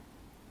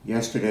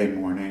Yesterday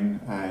morning,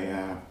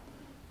 I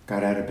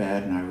got out of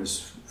bed and I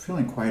was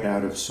feeling quite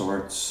out of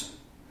sorts.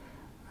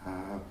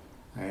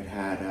 I had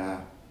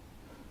had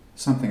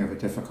something of a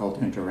difficult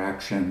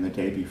interaction the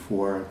day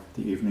before,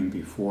 the evening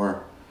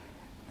before,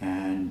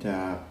 and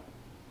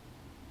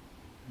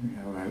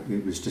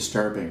it was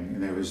disturbing.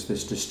 And there was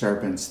this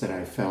disturbance that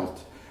I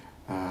felt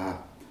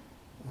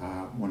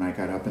when I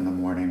got up in the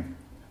morning.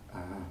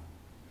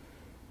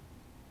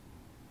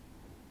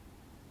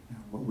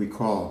 What we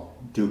call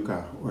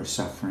dukkha, or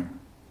suffering.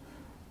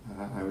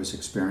 I was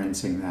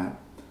experiencing that.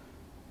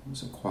 It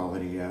was a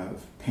quality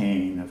of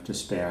pain, of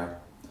despair.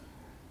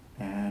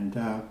 And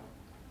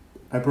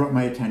I brought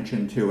my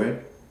attention to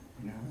it,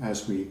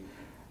 as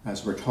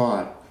we're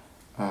taught,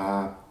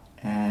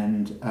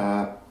 and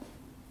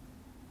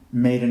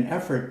made an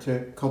effort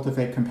to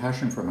cultivate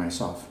compassion for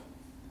myself.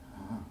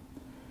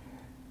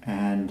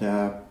 And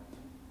I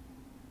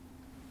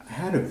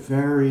had a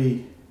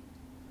very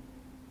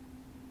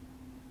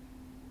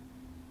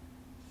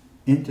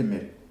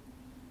intimate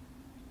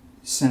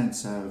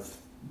sense of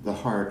the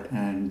heart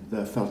and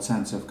the felt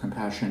sense of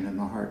compassion in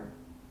the heart.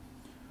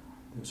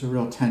 There's a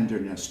real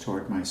tenderness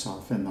toward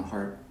myself in the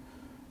heart,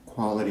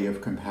 quality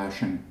of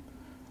compassion.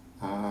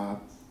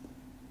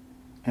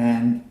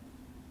 And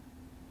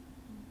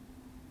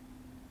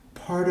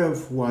part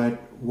of what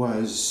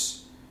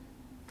was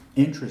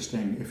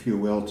interesting, if you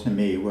will, to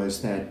me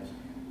was that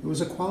it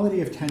was a quality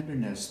of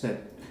tenderness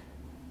that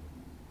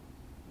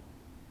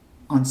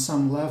on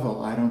some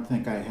level, I don't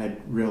think I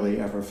had really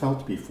ever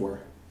felt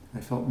before.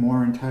 I felt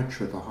more in touch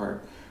with the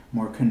heart,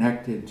 more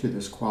connected to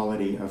this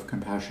quality of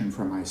compassion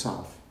for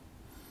myself.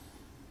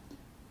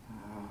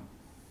 I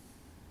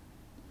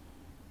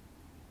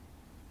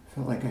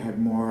felt like I had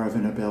more of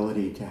an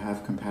ability to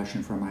have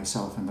compassion for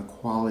myself, and the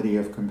quality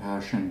of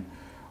compassion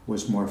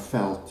was more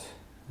felt.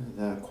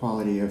 The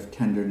quality of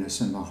tenderness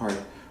in the heart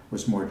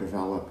was more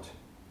developed.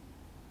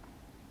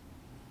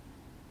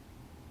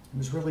 It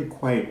was really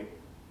quite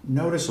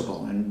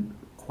noticeable and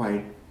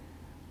quite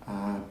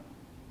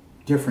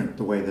different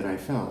the way that I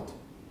felt.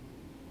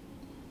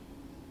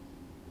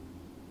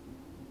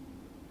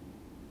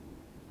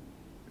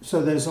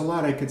 So there's a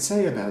lot I could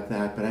say about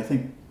that, but I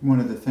think one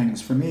of the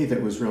things for me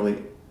that was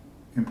really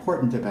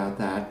important about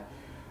that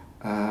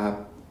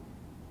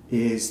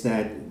is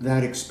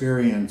that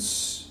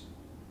experience,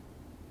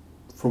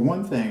 for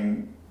one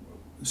thing,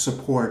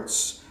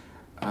 supports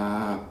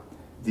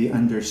the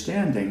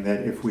understanding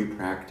that if we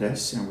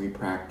practice and we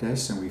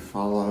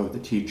follow the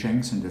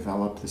teachings and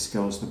develop the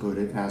skills the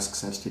Buddha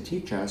asks us to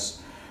teach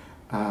us,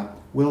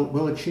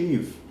 we'll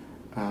achieve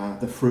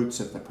the fruits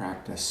of the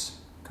practice.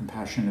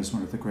 Compassion is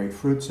one of the great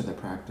fruits of the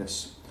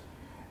practice.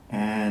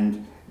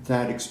 And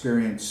that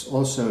experience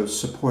also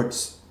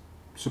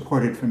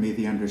supported for me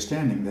the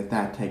understanding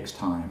that takes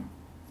time.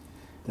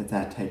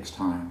 That takes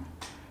time.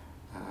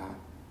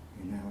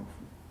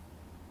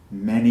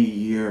 Many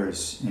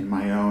years in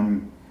my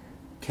own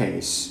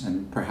case,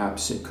 and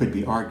perhaps it could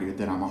be argued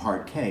that I'm a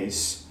hard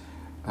case,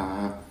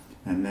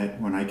 and that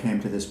when I came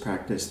to this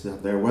practice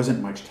that there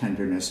wasn't much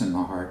tenderness in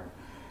the heart.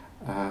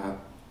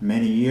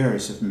 Many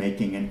years of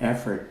making an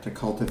effort to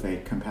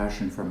cultivate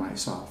compassion for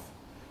myself,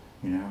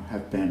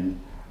 have been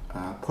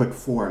put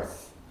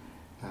forth,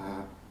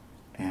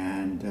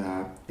 and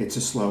it's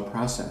a slow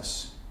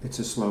process. It's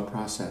a slow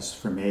process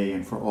for me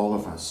and for all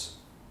of us.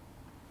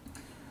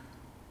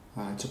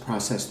 It's a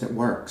process that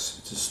works.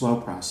 It's a slow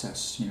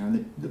process.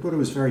 The Buddha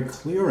was very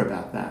clear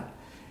about that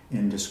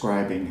in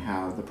describing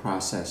how the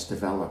process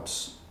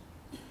develops.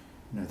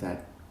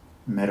 That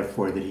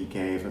metaphor that he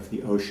gave of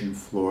the ocean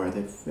floor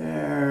that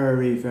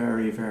very,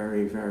 very,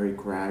 very, very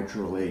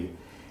gradually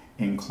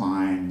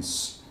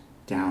inclines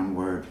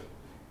downward,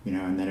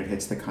 and then it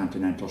hits the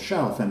continental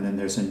shelf, and then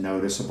there's a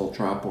noticeable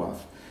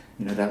drop-off.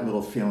 That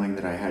little feeling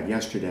that I had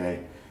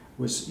yesterday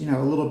was, a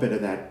little bit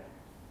of that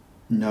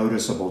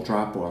noticeable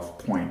drop-off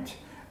point.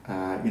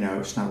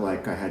 It's not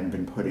like I hadn't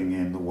been putting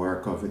in the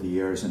work over the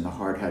years and the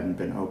heart hadn't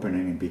been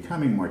opening and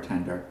becoming more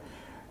tender.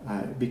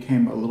 It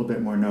became a little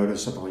bit more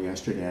noticeable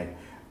yesterday.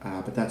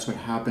 But that's what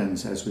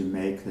happens as we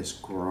make this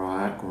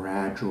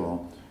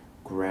gradual,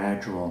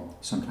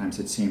 sometimes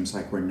it seems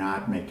like we're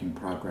not making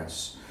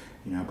progress,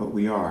 but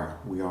we are.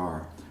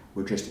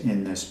 We're just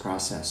in this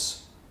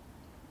process.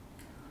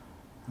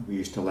 We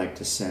used to like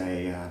to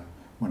say,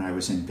 when I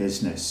was in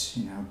business,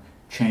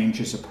 change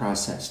is a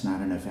process,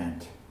 not an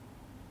event.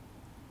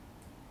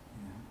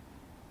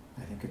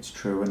 I think it's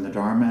true in the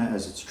Dharma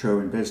as it's true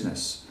in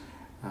business.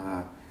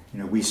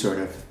 We sort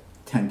of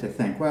tend to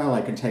think, well,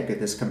 I can take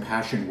this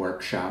compassion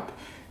workshop,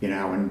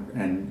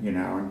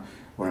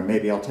 or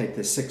maybe I'll take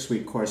this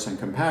 6-week course on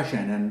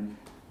compassion, and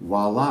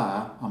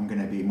voila, I'm going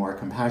to be more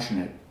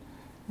compassionate.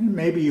 And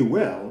maybe you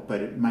will,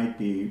 but it might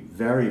be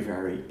very,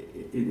 very,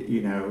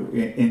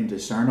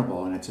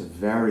 indiscernible, and it's a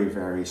very,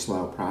 very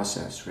slow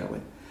process, really.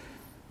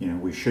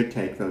 We should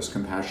take those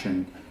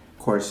compassion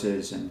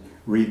courses and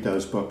read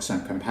those books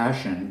on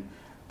compassion,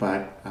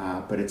 but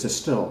it's a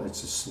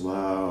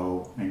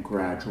slow and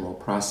gradual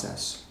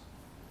process.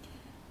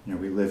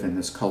 We live in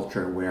this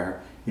culture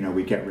where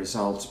we get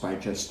results by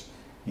just,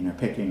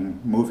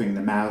 moving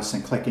the mouse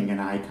and clicking an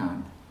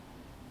icon,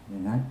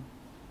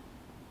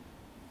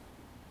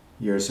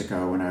 Years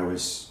ago when I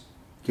was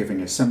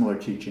giving a similar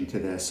teaching to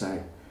this,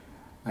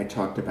 I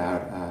talked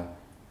about,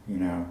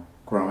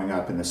 growing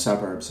up in the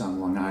suburbs on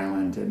Long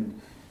Island, and,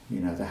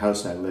 the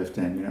house I lived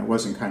in, it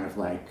wasn't kind of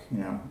like,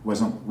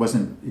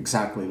 wasn't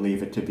exactly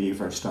Leave It to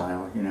Beaver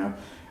style,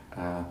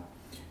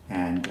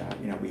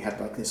 we had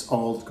like this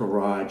old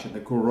garage, and the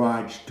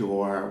garage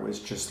door was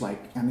just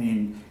like,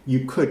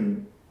 you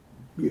couldn't,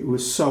 it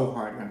was so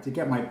hard. To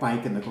get my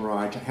bike in the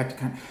garage, I had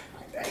to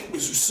it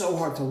was so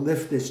hard to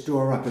lift this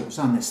door up. It was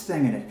on this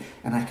thing,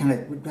 and I kind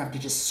of would have to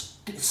just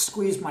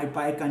squeeze my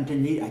bike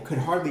underneath. I could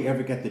hardly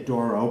ever get the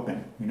door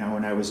open,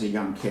 when I was a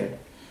young kid,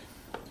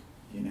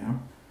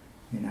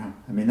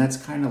 that's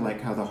kind of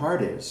like how the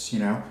heart is,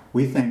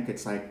 We think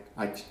it's like,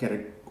 I get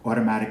an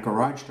automatic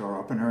garage door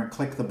opener and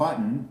click the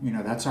button,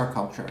 that's our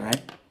culture,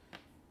 right?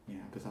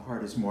 But the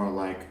heart is more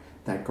like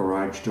that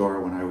garage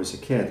door when I was a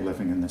kid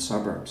living in the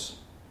suburbs.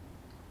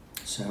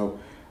 So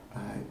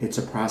it's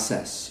a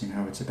process,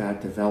 it's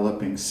about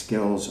developing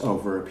skills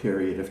over a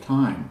period of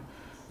time,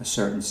 a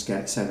certain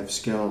set of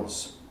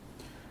skills.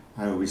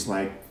 I always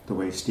like the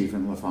way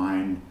Stephen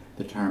Levine,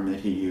 the term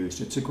that he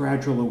used, it's a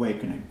gradual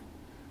awakening.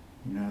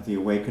 The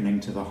awakening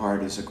to the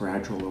heart is a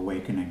gradual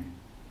awakening.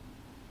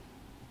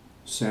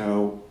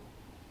 So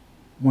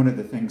one of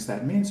the things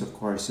that means, of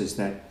course, is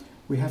that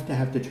we have to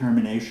have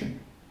determination,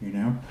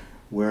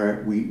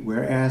 where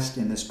we're asked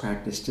in this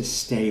practice to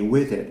stay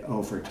with it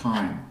over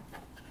time.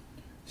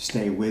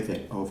 Stay with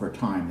it over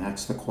time.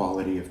 That's the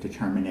quality of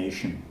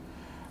determination.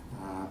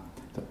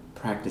 The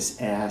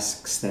practice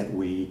asks that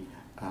we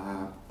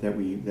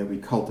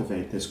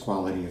cultivate this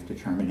quality of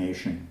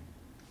determination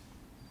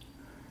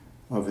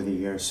over the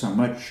years. So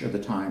much of the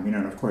time,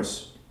 and of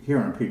course, here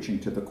I'm preaching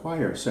to the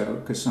choir, so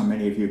because so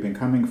many of you have been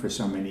coming for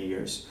so many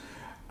years.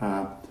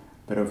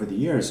 But over the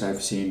years,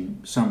 I've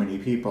seen so many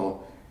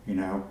people,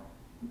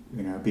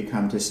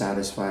 become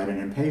dissatisfied and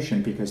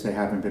impatient because they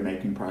haven't been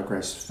making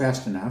progress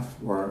fast enough,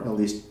 or at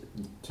least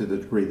to the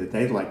degree that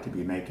they'd like to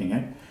be making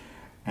it.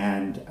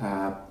 And,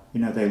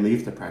 they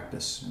leave the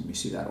practice. And we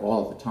see that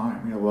all the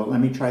time. Well, let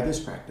me try this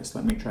practice.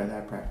 Let me try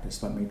that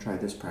practice. Let me try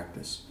this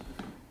practice.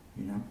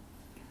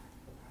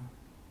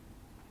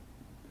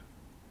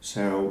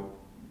 So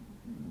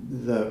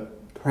the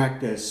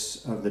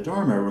practice of the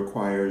Dharma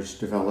requires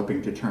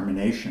developing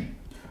determination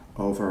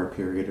over a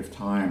period of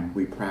time.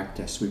 We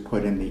practice, we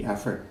put in the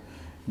effort,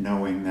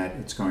 knowing that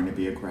it's going to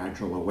be a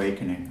gradual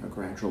awakening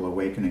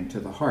to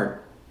the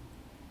heart.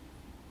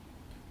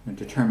 And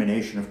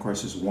determination, of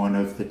course, is one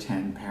of the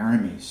 10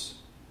 paramis.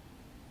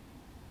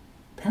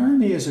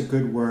 Parami is a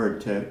good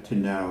word to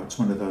know. It's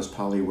one of those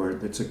Pali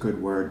words that's a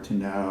good word to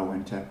know,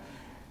 and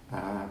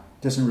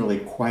doesn't really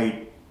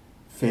quite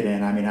fit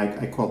in.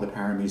 I call the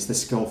paramis the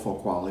skillful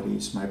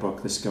qualities. My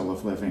book, The Skill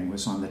of Living,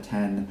 was on the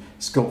 10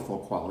 skillful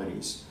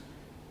qualities.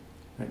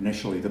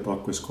 Initially, the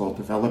book was called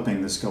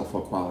Developing the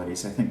Skillful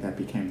Qualities. I think that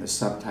became the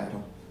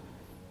subtitle.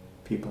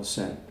 People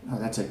said, oh,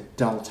 that's a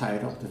dull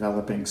title,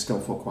 Developing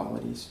Skillful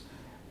Qualities.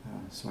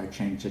 So I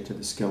changed it to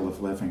The Skill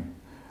of Living.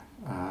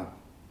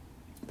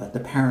 But the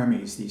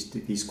paramis,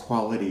 these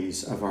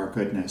qualities of our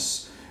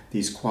goodness,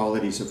 these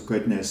qualities of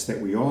goodness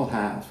that we all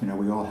have,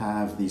 we all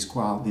have these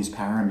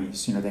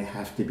paramis, they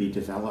have to be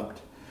developed.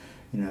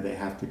 They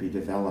have to be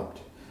developed.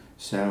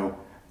 So,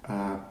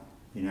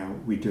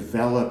 we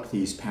develop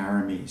these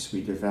paramis,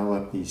 we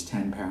develop these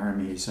 10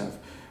 paramis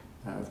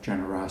of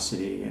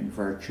generosity and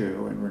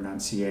virtue and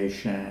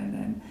renunciation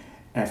and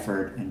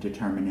effort and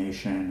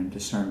determination and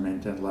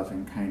discernment and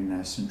loving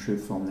kindness and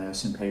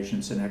truthfulness and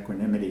patience and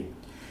equanimity.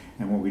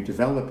 And when we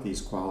develop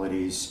these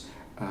qualities,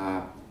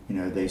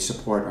 they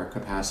support our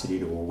capacity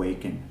to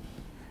awaken.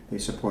 They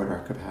support our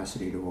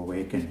capacity to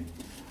awaken.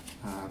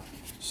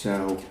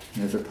 So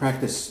the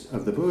practice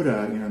of the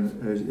Buddha,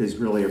 is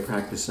really a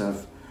practice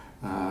of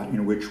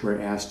in which we're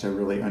asked to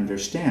really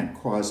understand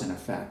cause and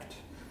effect.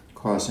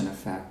 Cause and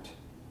effect.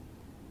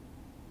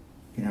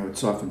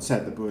 It's often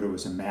said the Buddha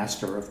was a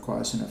master of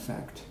cause and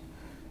effect.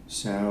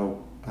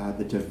 So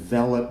the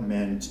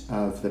development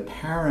of the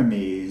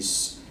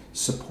paramis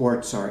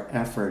supports our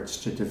efforts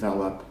to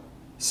develop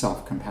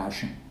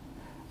self-compassion.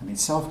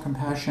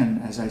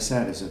 Self-compassion, as I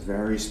said, is a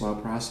very slow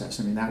process.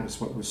 That was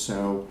what was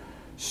so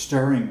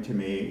stirring to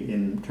me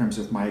in terms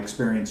of my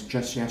experience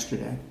just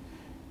yesterday.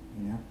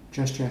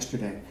 Just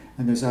yesterday.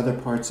 And there's other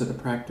parts of the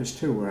practice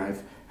too where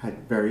I've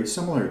had very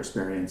similar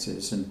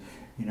experiences. And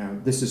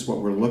this is what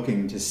we're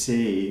looking to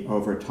see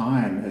over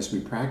time as we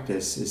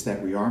practice, is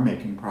that we are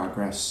making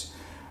progress,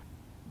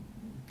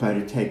 but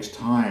it takes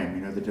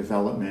time. The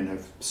development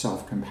of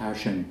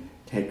self-compassion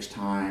takes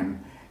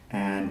time,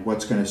 and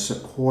what's going to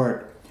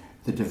support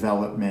the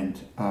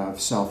development of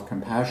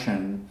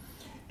self-compassion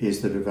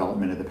is the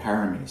development of the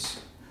paramis.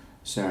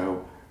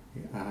 So,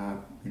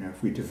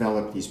 if we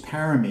develop these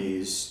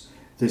paramis,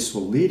 this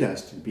will lead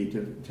us to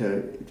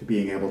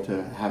being able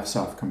to have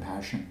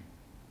self-compassion.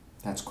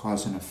 That's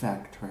cause and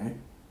effect, right?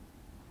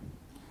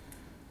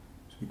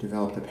 We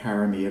develop the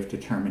parami of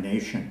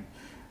determination.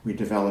 We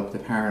develop the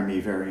parami,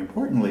 very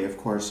importantly, of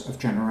course, of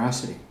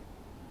generosity.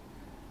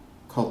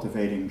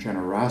 Cultivating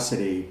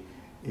generosity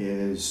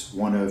is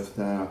one of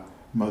the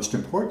most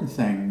important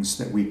things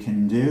that we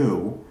can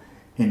do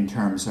in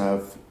terms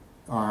of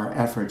our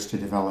efforts to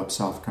develop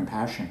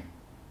self-compassion.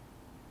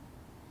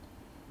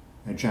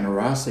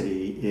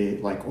 Generosity,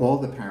 like all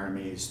the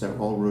paramis, they're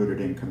all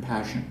rooted in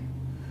compassion.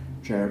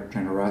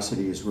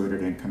 Generosity is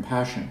rooted in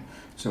compassion.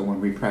 So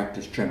when we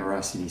practice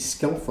generosity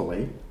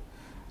skillfully,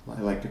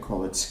 I like to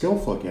call it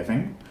skillful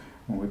giving.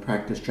 When we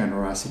practice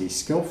generosity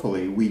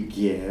skillfully, we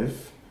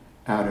give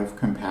out of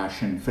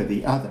compassion for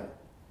the other,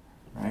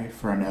 right?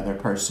 For another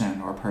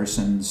person or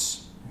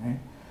persons, right?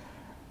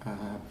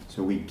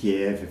 So we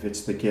give, if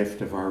it's the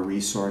gift of our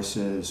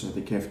resources or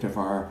the gift of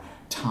our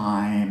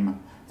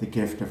time, the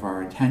gift of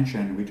our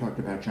attention. We talked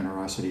about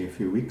generosity a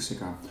few weeks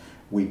ago.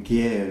 We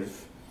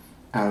give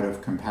out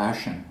of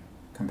compassion.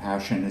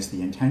 Compassion is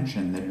the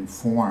intention that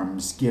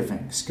informs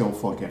giving,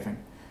 skillful giving.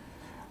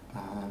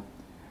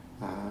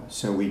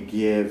 So we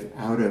give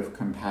out of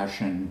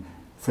compassion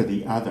for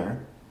the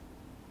other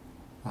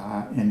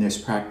in this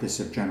practice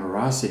of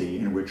generosity,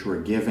 in which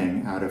we're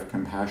giving out of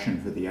compassion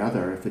for the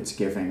other. If it's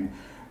giving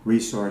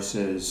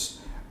resources,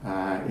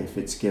 if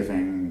it's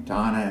giving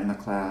Donna in the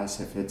class,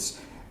 if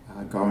it's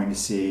going to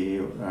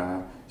see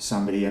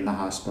somebody in the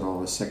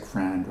hospital, a sick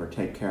friend, or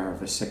take care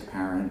of a sick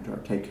parent, or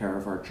take care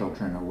of our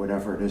children, or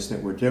whatever it is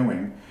that we're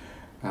doing,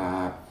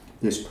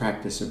 this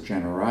practice of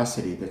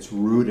generosity that's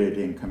rooted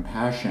in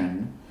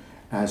compassion.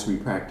 As we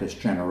practice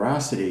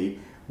generosity,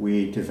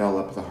 we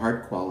develop the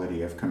heart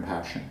quality of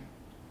compassion.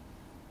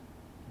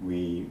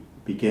 We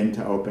begin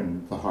to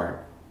open the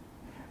heart.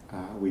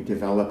 We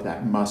develop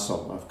that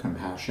muscle of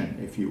compassion,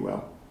 if you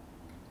will.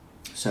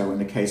 So in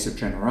the case of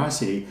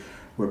generosity,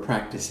 we're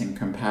practicing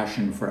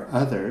compassion for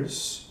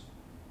others.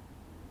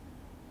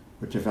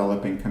 We're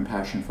developing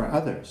compassion for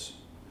others.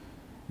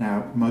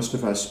 Now, most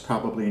of us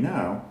probably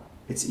know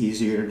it's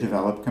easier to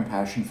develop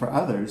compassion for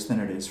others than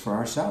it is for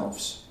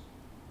ourselves.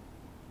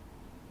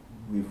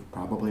 We've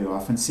probably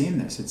often seen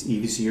this. It's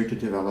easier to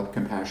develop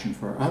compassion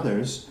for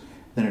others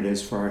than it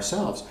is for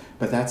ourselves.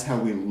 But that's how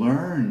we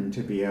learn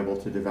to be able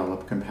to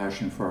develop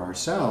compassion for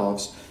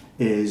ourselves,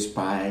 is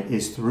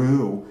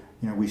through,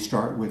 we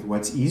start with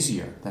what's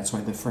easier. That's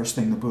why the first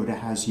thing the Buddha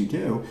has you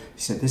do,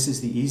 he said, this is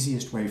the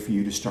easiest way for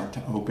you to start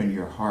to open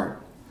your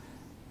heart.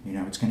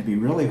 It's going to be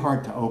really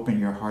hard to open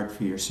your heart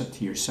to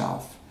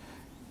yourself.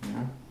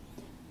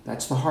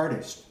 That's the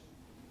hardest,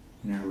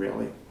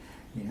 really.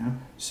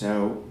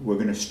 So we're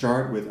going to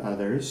start with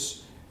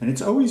others. And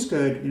it's always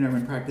good,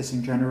 in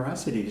practicing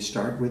generosity, to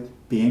start with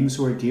beings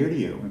who are dear to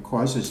you and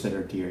causes that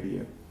are dear to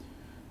you.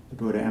 The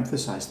Buddha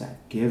emphasized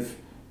that. Give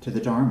to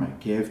the Dharma,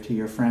 give to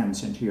your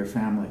friends and to your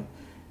family.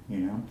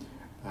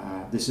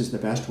 This is the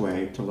best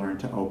way to learn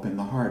to open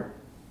the heart,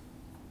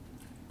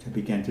 to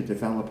begin to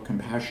develop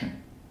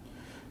compassion.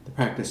 The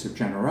practice of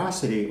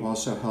generosity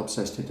also helps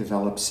us to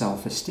develop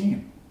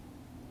self-esteem.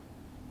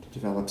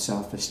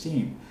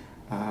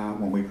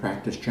 When we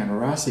practice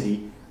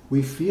generosity,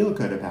 we feel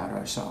good about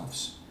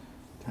ourselves.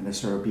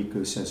 Thanissaro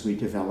Bhikkhu says we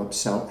develop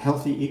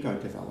healthy ego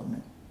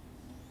development.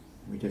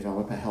 We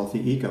develop a healthy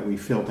ego. We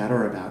feel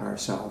better about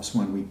ourselves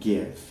when we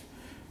give.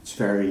 It's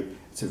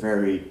a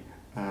very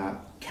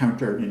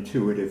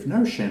counterintuitive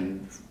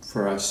notion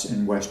for us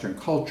in Western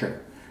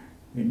culture.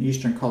 In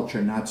Eastern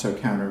culture, not so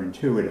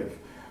counterintuitive,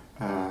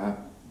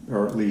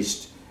 or at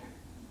least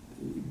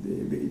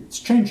it's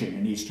changing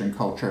in Eastern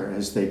culture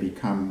as they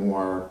become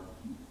more,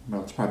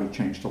 it's probably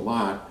changed a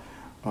lot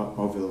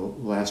over the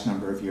last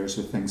number of years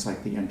with things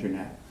like the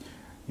internet.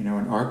 In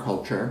our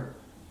culture,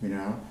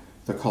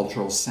 the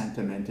cultural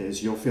sentiment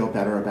is you'll feel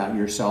better about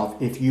yourself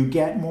if you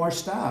get more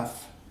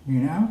stuff,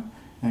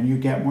 and you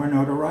get more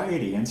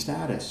notoriety and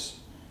status.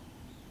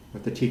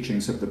 What the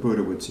teachings of the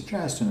Buddha would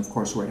suggest, and of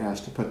course we're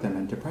asked to put them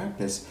into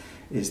practice,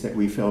 is that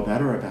we feel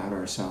better about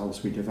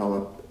ourselves. We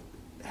develop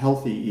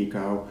healthy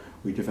ego.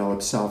 We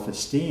develop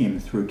self-esteem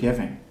through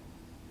giving.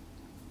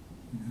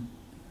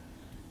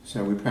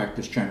 So we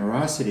practice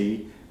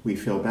generosity. We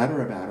feel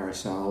better about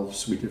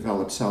ourselves. We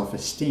develop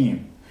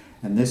self-esteem.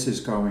 And this is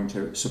going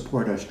to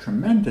support us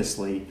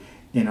tremendously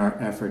in our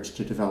efforts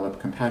to develop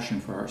compassion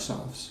for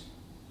ourselves.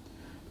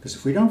 Because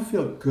if we don't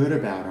feel good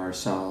about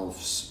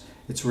ourselves,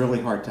 it's really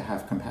hard to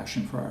have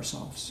compassion for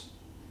ourselves.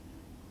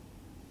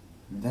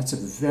 That's a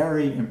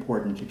very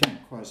important, again,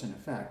 cause and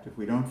effect. If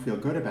we don't feel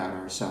good about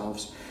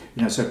ourselves,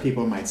 so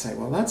people might say,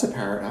 well, that's a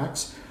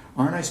paradox.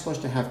 Aren't I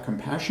supposed to have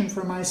compassion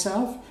for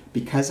myself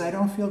because I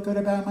don't feel good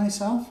about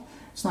myself?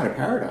 It's not a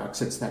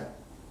paradox. It's that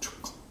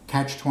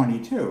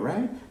catch-22,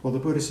 right? Well, the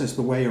Buddha says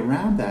the way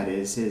around that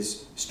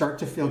is start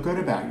to feel good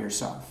about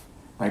yourself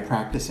by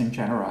practicing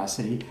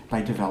generosity,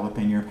 by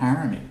developing your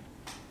parami.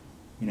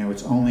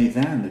 It's only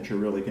then that you're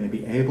really going to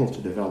be able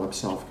to develop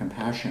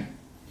self-compassion.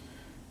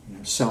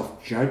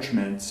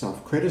 Self-judgment,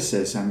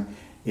 self-criticism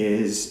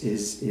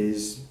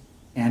is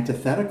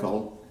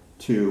antithetical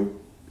to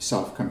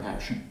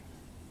self-compassion.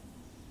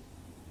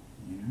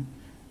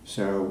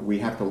 So we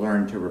have to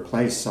learn to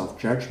replace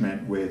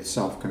self-judgment with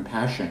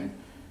self-compassion,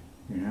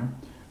 you know.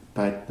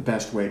 But the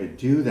best way to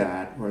do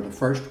that, or the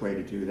first way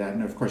to do that,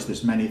 and of course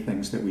there's many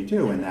things that we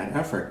do in that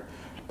effort,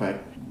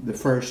 but the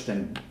first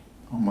and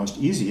almost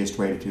easiest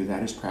way to do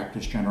that is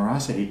practice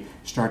generosity.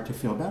 Start to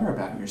feel better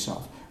about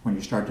yourself. When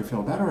you start to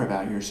feel better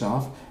about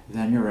yourself,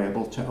 then you're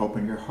able to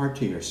open your heart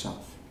to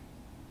yourself.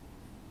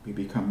 We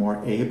become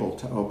more able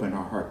to open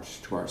our hearts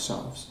to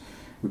ourselves.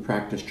 We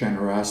practice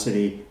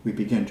generosity, we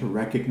begin to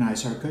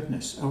recognize our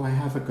goodness. Oh, I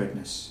have a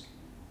goodness.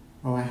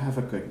 Oh, I have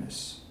a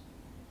goodness.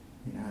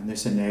 You know, and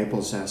this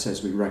enables us,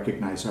 as we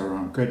recognize our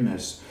own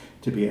goodness,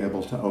 to be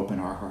able to open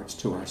our hearts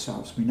to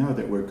ourselves. We know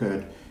that we're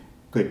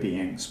good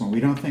beings. When we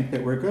don't think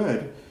that we're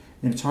good,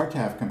 then it's hard to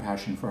have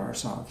compassion for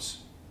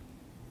ourselves.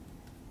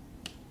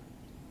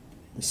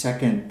 The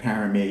second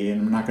parami,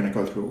 and I'm not going to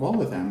go through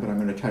all of them, but I'm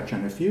going to touch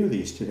on a few of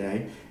these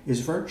today,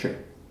 is virtue.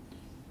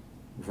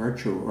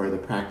 Virtue, or the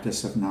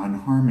practice of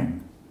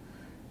non-harming,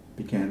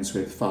 begins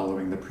with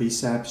following the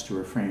precepts to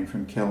refrain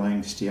from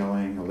killing,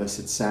 stealing,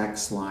 illicit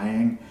sex,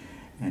 lying,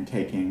 and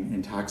taking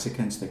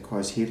intoxicants that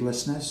cause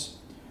heedlessness.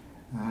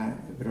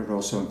 But it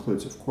also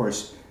includes, of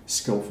course,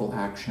 skillful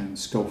action,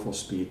 skillful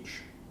speech.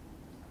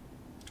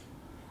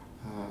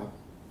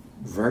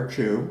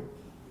 Virtue,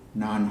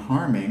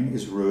 non-harming,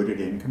 is rooted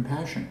in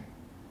compassion,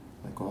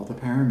 like all the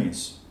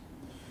paramis.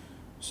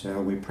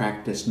 So we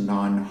practice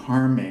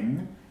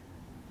non-harming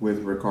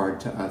with regard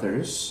to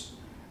others,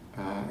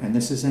 and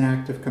this is an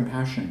act of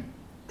compassion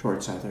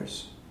towards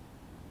others.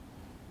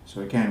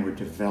 So again, we're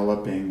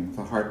developing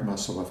the heart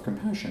muscle of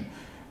compassion.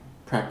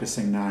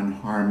 Practicing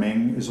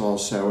non-harming is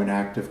also an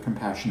act of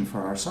compassion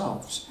for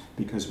ourselves,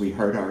 because we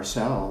hurt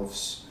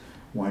ourselves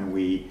when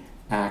we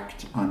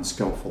act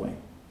unskillfully,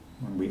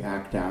 when we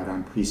act out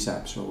on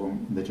precepts, or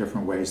the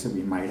different ways that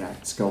we might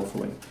act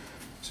skillfully.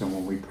 So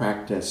when we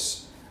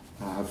practice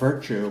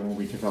virtue, when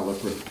we develop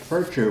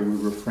virtue, we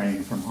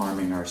refrain from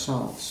harming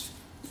ourselves.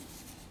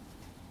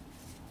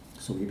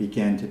 So we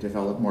begin to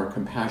develop more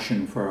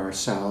compassion for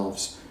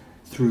ourselves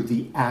through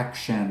the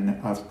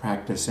action of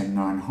practicing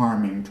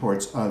non-harming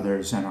towards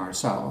others and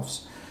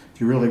ourselves.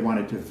 If you really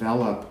want to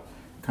develop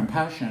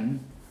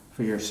compassion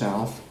for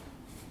yourself,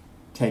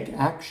 take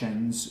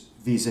actions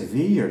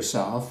vis-a-vis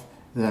yourself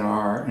that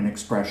are an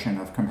expression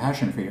of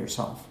compassion for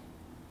yourself.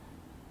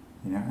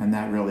 You know, and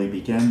that really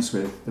begins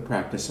with the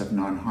practice of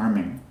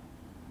non-harming.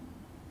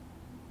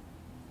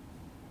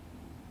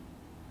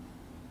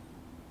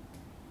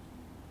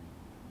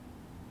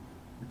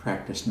 We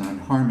practice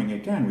non-harming,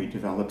 again, we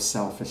develop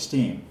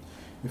self-esteem.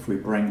 If we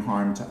bring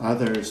harm to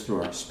others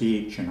through our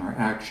speech and our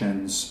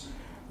actions,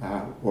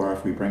 or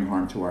if we bring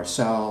harm to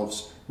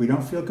ourselves, we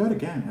don't feel good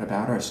again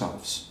about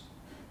ourselves.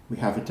 We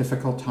have a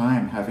difficult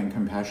time having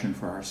compassion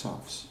for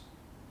ourselves.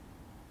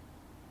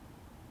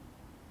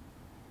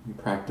 We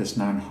practice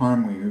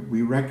non-harm,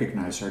 we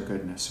recognize our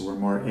goodness, so we're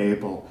more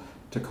able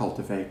to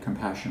cultivate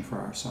compassion for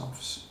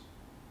ourselves.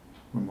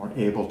 We're more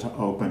able to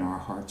open our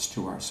hearts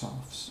to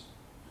ourselves.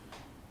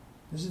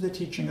 This is the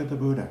teaching of the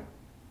Buddha.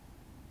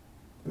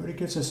 The Buddha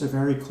gives us a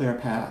very clear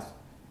path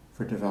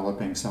for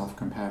developing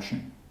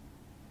self-compassion,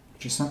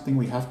 which is something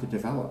we have to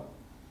develop.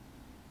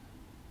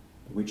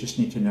 But we just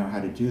need to know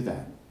how to do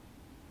that.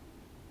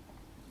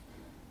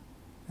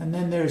 And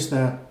then there's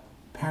the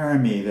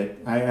parami that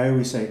I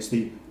always say it's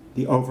the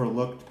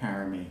overlooked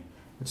parami.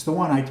 It's the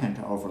one I tend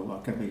to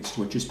overlook, at least,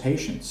 which is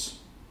patience.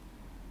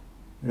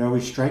 It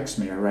always strikes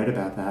me, I write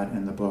about that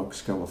in the book,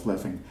 Skill of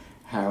Living,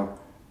 how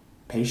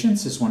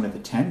patience is one of the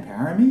 10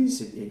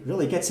 paramis. It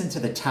really gets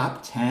into the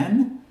top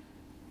 10.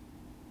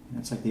 And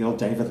it's like the old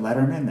David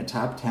Letterman, the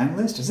top 10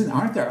 list.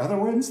 Aren't there other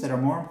ones that are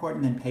more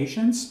important than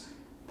patience?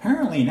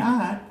 Apparently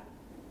not.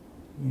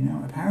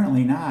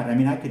 Apparently not. I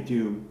mean, I could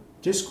do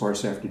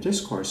discourse after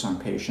discourse on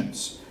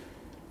patience.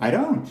 I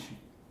don't,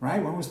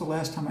 right? When was the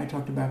last time I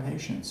talked about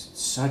patience?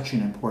 It's such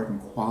an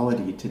important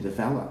quality to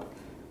develop.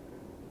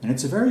 And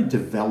it's a very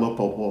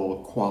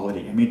developable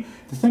quality. I mean,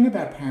 the thing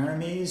about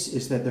paramis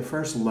is that the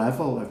first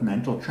level of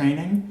mental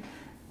training,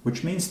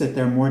 which means that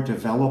they're more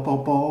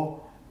developable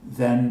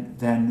than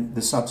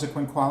the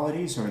subsequent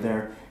qualities, or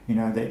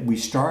that we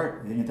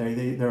start,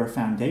 they're a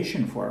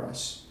foundation for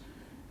us.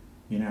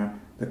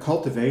 The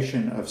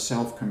cultivation of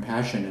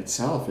self-compassion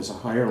itself is a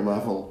higher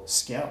level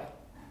skill.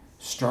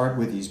 Start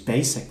with these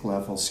basic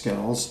level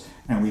skills,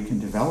 and we can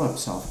develop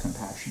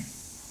self-compassion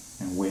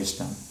and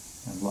wisdom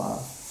and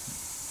love.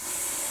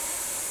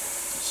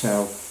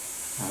 So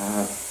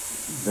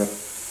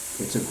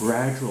it's a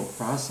gradual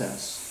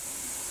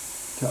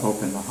process to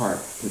open the heart,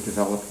 to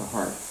develop the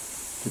heart,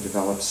 to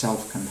develop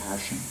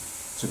self-compassion.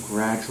 It's a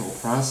gradual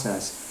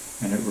process,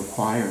 and it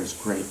requires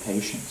great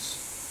patience.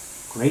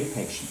 Great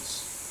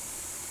patience.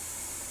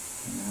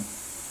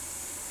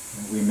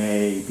 We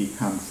may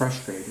become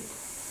frustrated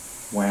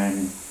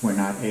when we're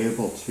not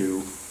able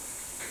to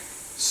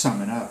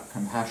summon up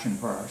compassion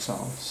for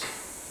ourselves.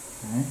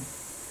 Right?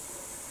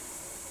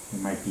 We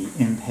might be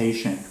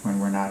impatient when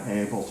we're not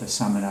able to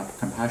summon up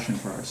compassion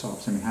for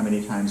ourselves. I mean, how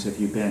many times have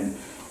you been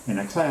in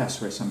a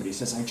class where somebody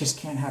says, I just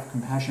can't have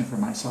compassion for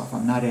myself.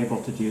 I'm not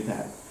able to do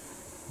that.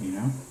 You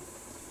know?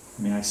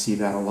 I mean, I see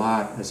that a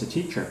lot as a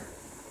teacher.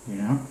 You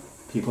know?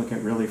 People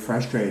get really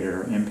frustrated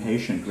or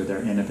impatient with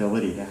their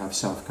inability to have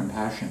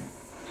self-compassion.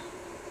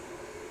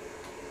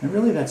 And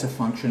really that's a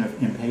function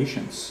of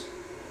impatience.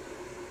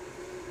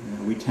 You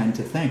know, we tend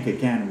to think,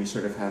 again, we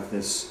sort of have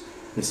this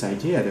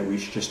idea that we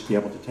should just be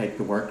able to take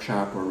the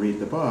workshop or read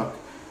the book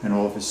and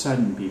all of a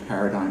sudden be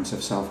paradigms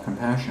of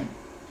self-compassion.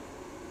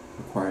 It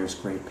requires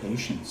great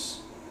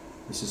patience.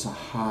 This is a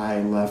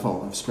high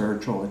level of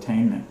spiritual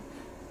attainment,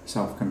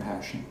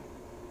 self-compassion.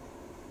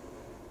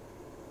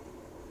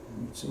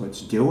 So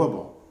it's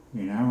doable,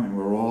 you know, and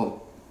we're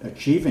all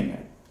achieving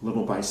it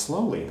little by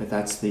slowly, but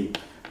that's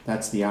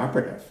the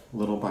operative,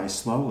 little by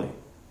slowly.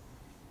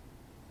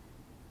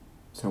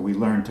 So we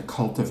learn to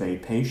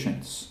cultivate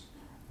patience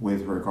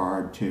with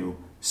regard to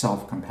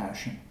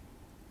self-compassion.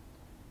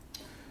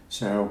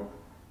 So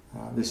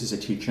this is a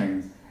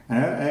teaching,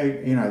 and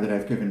I that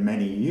I've given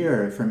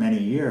for many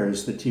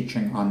years, the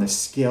teaching on the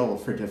skill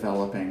for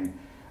developing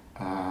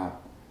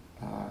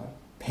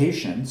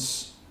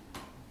patience.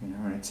 You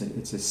know, and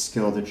it's a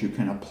skill that you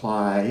can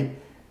apply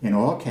in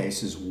all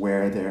cases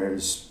where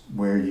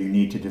you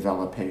need to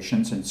develop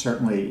patience, and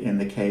certainly in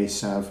the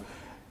case of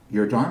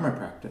your Dharma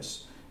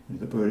practice.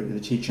 The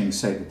teachings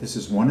say that this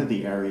is one of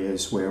the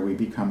areas where we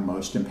become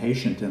most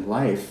impatient in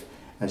life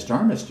as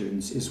Dharma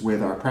students, is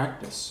with our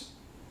practice,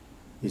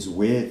 is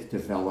with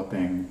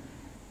developing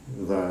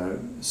the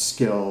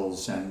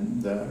skills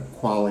and the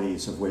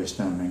qualities of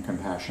wisdom and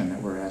compassion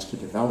that we're asked to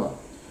develop.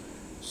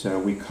 So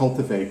we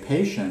cultivate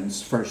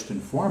patience first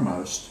and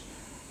foremost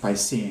by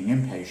seeing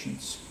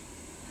impatience.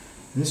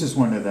 This is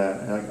one of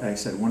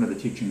the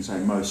teachings I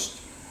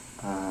most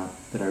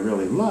that I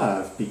really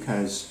love,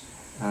 because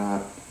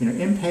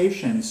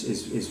impatience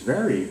is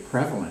very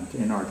prevalent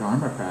in our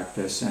Dharma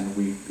practice, and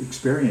we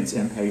experience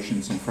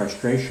impatience and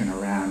frustration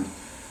around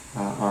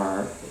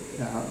our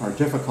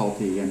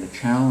difficulty and the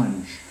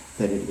challenge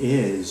that it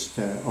is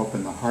to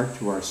open the heart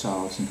to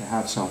ourselves and to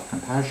have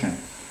self-compassion.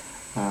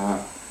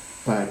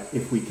 But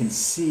if we can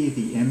see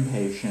the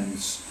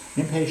impatience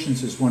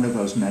is one of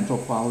those mental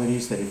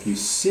qualities that if you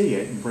see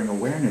it and bring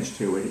awareness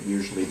to it, it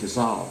usually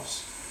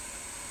dissolves.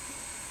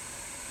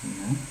 You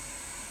know?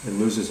 It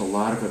loses a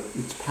lot of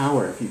its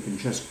power if you can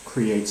just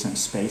create some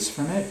space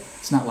from it.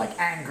 It's not like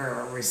anger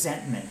or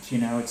resentment, you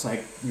know, it's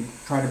like you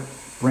try to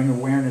bring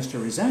awareness to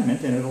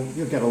resentment and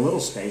you'll get a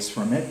little space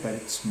from it, but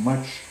it's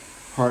much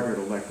harder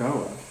to let go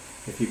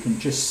of. If you can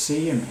just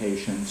see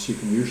impatience, you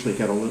can usually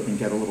get a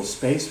little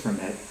space from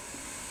it,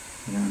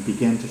 you know, and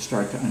begin to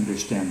start to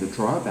understand the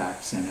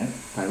drawbacks in it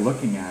by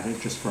looking at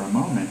it just for a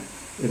moment.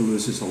 It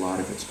loses a lot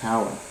of its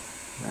power,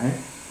 right?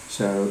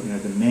 So, you know,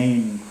 the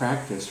main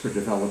practice for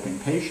developing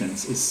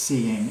patience is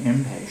seeing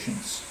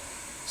impatience,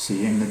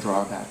 seeing the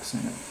drawbacks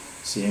in it,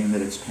 seeing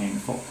that it's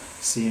painful,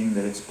 seeing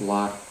that it's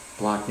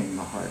blocking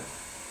the heart,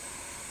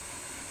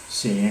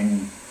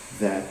 seeing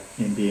that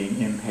in being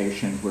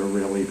impatient we're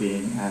really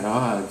being at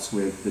odds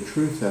with the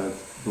truth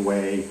of the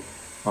way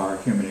our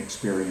human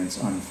experience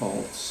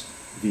unfolds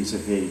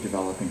vis-a-vis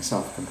developing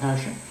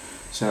self-compassion.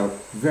 So,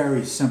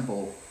 very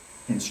simple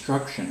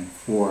instruction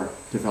for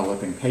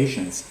developing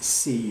patience: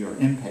 see your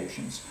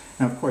impatience.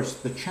 Now, of course,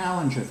 the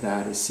challenge of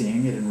that is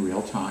seeing it in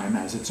real time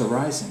as it's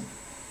arising.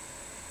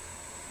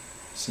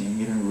 Seeing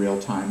it in real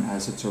time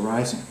as it's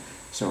arising.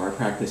 So our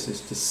practice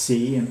is to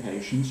see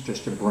impatience,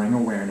 just to bring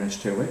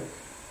awareness to it.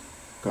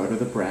 Go to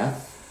the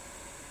breath.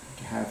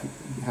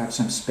 Have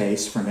some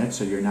space from it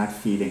so you're not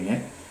feeding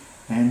it.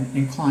 And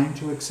incline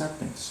to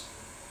acceptance.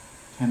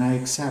 Can I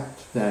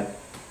accept that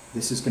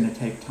this is going to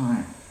take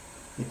time?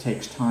 It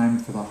takes time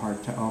for the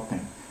heart to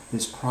open.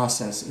 This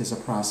process is a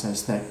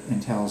process that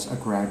entails a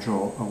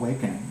gradual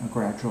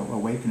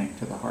awakening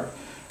to the heart.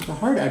 The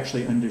heart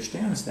actually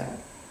understands that.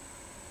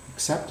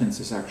 Acceptance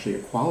is actually a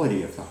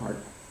quality of the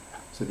heart.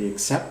 So the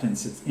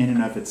acceptance in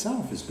and of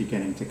itself is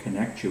beginning to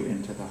connect you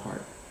into the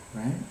heart,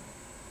 right?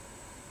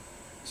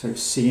 So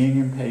seeing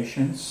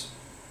impatience,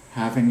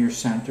 having your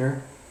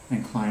center,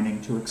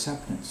 inclining to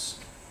acceptance.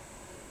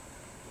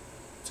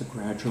 It's a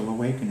gradual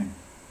awakening.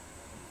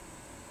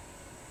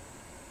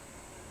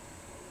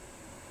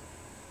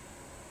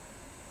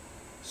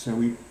 So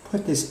we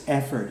put this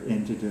effort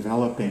into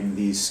developing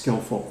these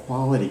skillful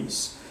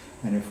qualities.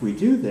 And if we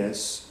do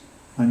this,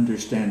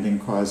 understanding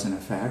cause and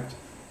effect,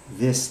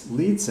 this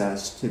leads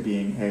us to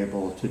being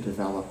able to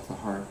develop the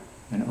heart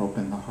and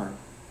open the heart.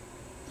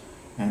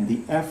 And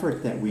the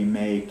effort that we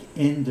make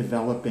in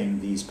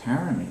developing these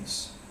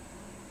paramis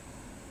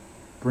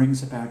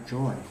brings about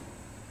joy,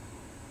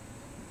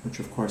 which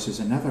of course is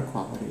another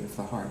quality of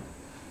the heart.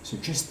 So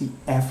just the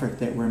effort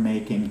that we're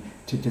making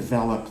to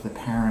develop the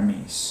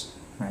paramis,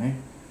 right?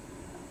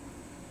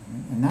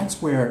 And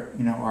that's where,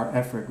 you know, our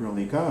effort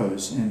really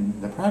goes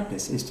in the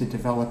practice, is to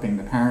developing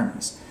the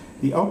paramis.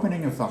 The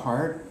opening of the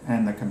heart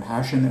and the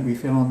compassion that we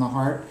feel in the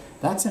heart,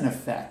 that's an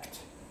effect.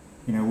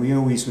 You know, we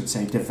always would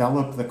say,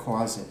 develop the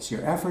causes.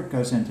 Your effort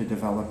goes into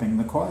developing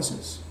the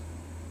causes.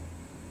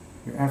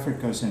 Your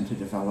effort goes into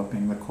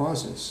developing the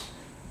causes,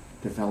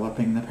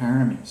 developing the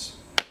paramis,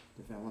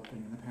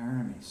 developing the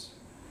paramis.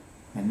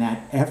 And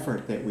that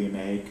effort that we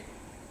make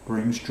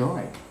brings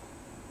joy.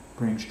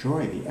 Brings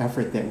joy. The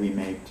effort that we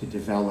make to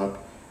develop,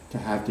 to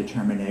have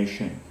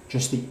determination,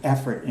 just the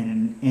effort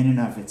in and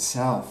of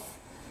itself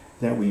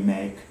that we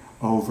make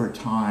over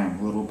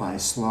time, little by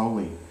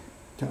slowly,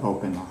 to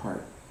open the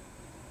heart,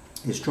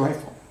 is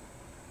joyful.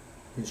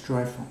 Is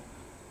joyful.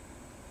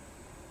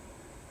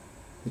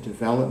 The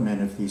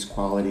development of these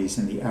qualities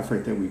and the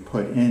effort that we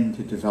put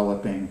into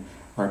developing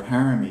our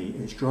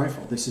parami is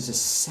joyful. This is a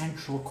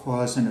central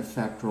cause and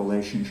effect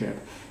relationship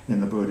in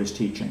the Buddha's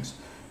teachings.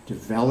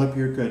 Develop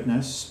your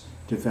goodness,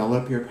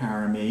 develop your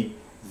parami.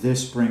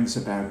 This brings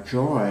about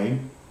joy,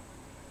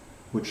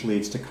 which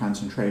leads to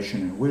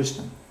concentration and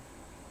wisdom.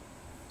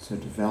 So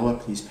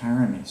develop these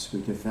paramis.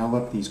 We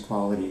develop these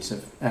qualities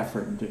of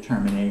effort and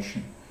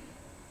determination.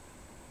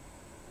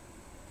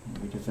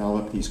 We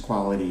develop these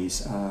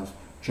qualities of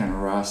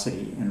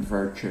generosity and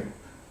virtue.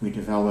 We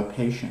develop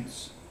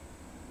patience.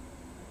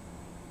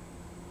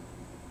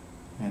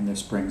 And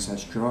this brings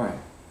us joy.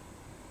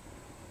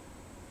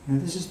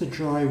 This is the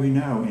joy we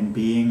know in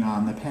being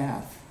on the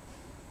path.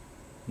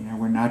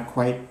 We're not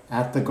quite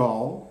at the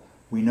goal.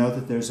 We know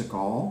that there's a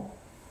goal.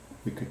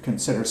 We could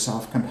consider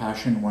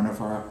self-compassion one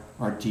of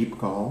our deep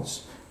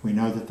goals. We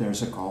know that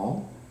there's a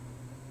goal.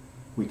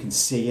 We can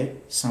see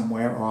it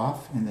somewhere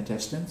off in the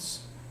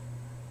distance.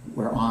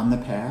 We're on the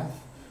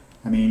path.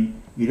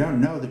 You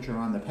don't know that you're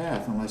on the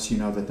path unless you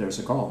know that there's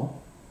a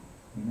goal.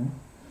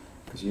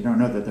 Because you don't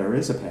know that there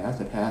is a path.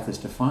 The path is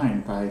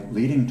defined by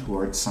leading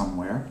towards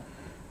somewhere.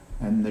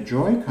 And the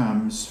joy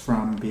comes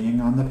from being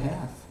on the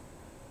path.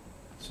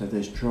 So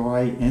there's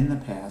joy in the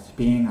path,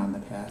 being on the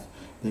path.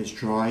 There's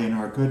joy in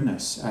our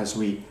goodness as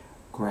we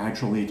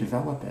gradually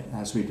develop it,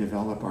 as we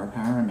develop our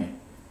parami.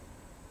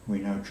 We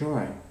know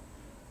joy.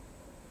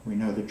 We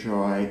know the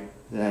joy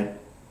that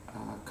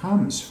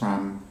comes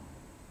from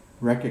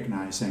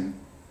recognizing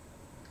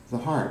the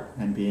heart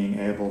and being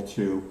able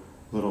to,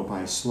 little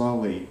by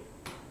slowly,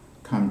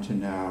 come to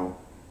know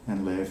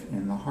and live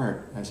in the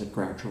heart as it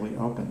gradually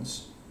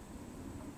opens.